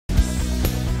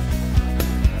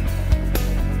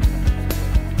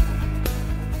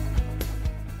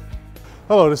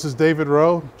Hello, this is David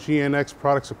Rowe, GEnx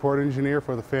Product Support Engineer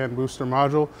for the Fan Booster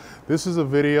Module. This is a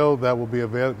video that will be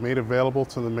made available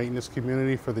to the maintenance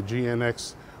community for the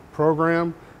GEnx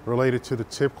program related to the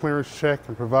tip clearance check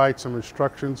and provide some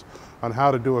instructions on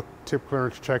how to do a tip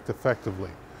clearance check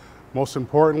effectively. Most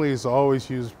importantly is to always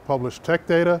use published tech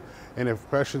data, and if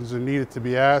questions are needed to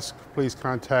be asked, please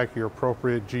contact your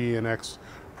appropriate GEnx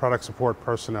product support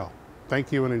personnel.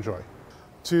 Thank you and enjoy.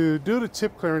 To do the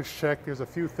tip clearance check, there's a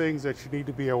few things that you need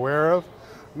to be aware of.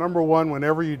 Number one,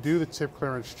 whenever you do the tip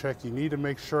clearance check, you need to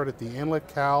make sure that the inlet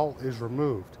cowl is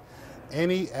removed.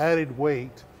 Any added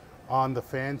weight on the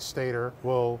fan stator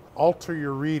will alter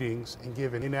your readings and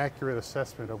give an inaccurate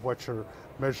assessment of what your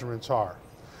measurements are.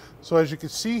 So as you can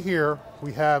see here,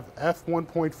 we have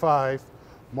F1.5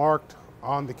 marked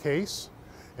on the case,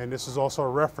 and this is also a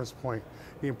reference point.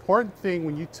 The important thing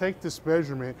when you take this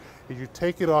measurement is you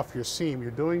take it off your seam.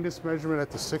 You're doing this measurement at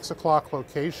the 6 o'clock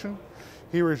location.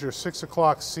 Here is your 6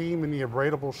 o'clock seam in the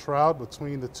abradable shroud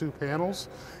between the two panels.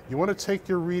 You want to take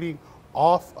your reading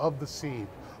off of the seam.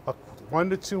 1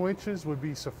 to 2 inches would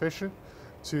be sufficient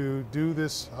to do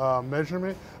this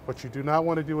measurement, but you do not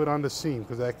want to do it on the seam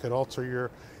because that could alter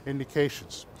your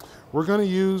indications. We're going to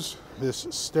use this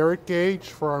steric gauge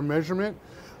for our measurement.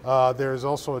 There's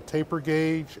also a taper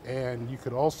gauge, and you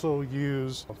could also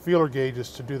use feeler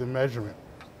gauges to do the measurement.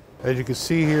 As you can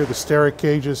see here, the steric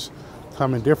gauges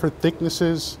come in different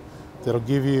thicknesses that'll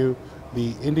give you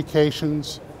the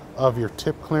indications of your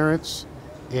tip clearance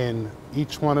in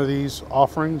each one of these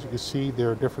offerings. You can see there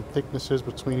are different thicknesses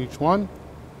between each one,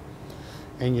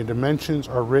 and your dimensions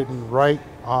are written right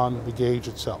on the gauge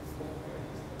itself.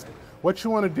 What you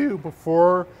want to do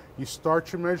before you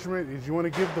start your measurement is you want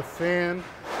to give the fan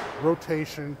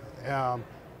rotation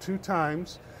 2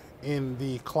 times in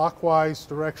the clockwise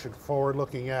direction, forward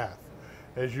looking aft.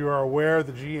 As you are aware,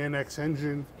 the GEnx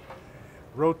engine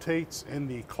rotates in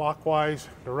the clockwise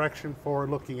direction, forward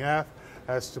looking aft,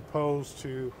 as opposed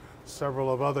to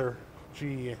several of other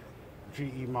GE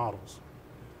models.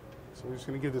 So we're just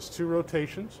going to give this 2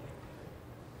 rotations.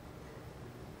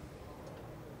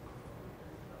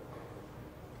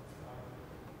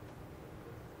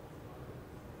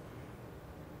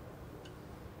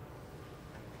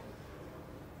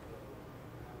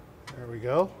 There we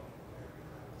go.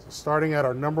 So starting at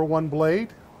our number 1 blade,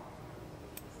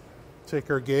 take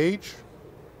our gauge,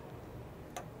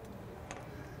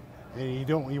 and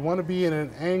you want to be in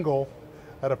an angle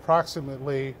at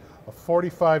approximately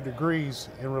 45 degrees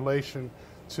in relation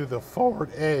to the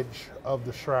forward edge of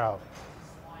the shroud.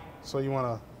 So you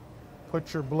want to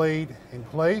put your blade in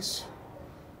place,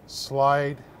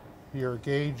 slide your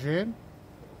gauge in.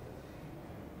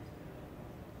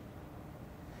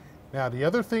 Now the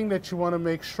other thing that you want to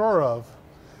make sure of,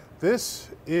 this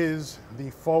is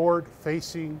the forward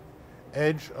facing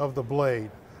edge of the blade,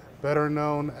 better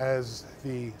known as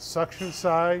the suction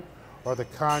side or the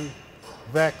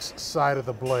convex side of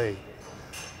the blade.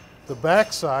 The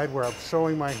back side, where I'm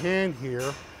showing my hand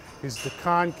here, is the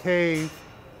concave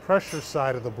pressure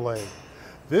side of the blade.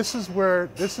 This is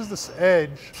this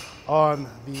edge on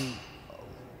the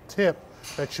tip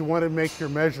that you want to make your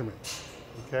measurements,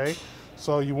 okay?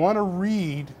 So you want to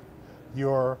read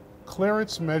your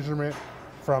clearance measurement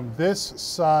from this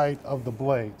side of the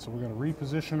blade. So we're going to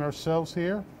reposition ourselves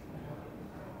here.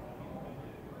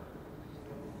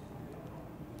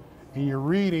 And your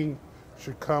reading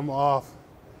should come off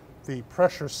the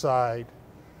pressure side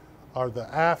or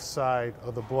the aft side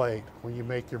of the blade when you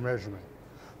make your measurement.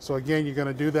 So again, you're going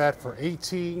to do that for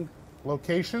 18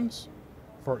 locations,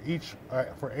 for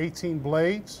 18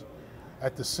 blades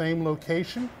at the same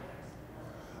location.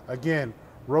 Again,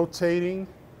 rotating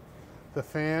the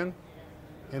fan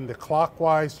in the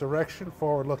clockwise direction,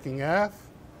 forward looking aft.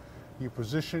 You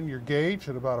position your gauge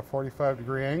at about a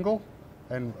 45-degree angle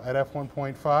and at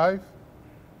F1.5.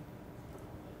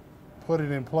 Put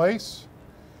it in place,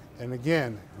 and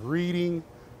again, reading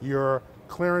your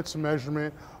clearance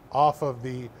measurement off of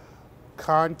the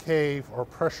concave or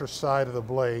pressure side of the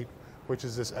blade, which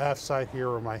is this aft side here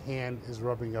where my hand is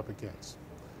rubbing up against.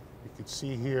 You can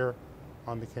see here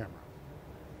on the camera.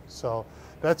 So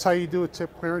that's how you do a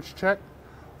tip clearance check.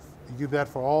 You do that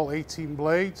for all 18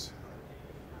 blades.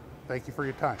 Thank you for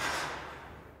your time.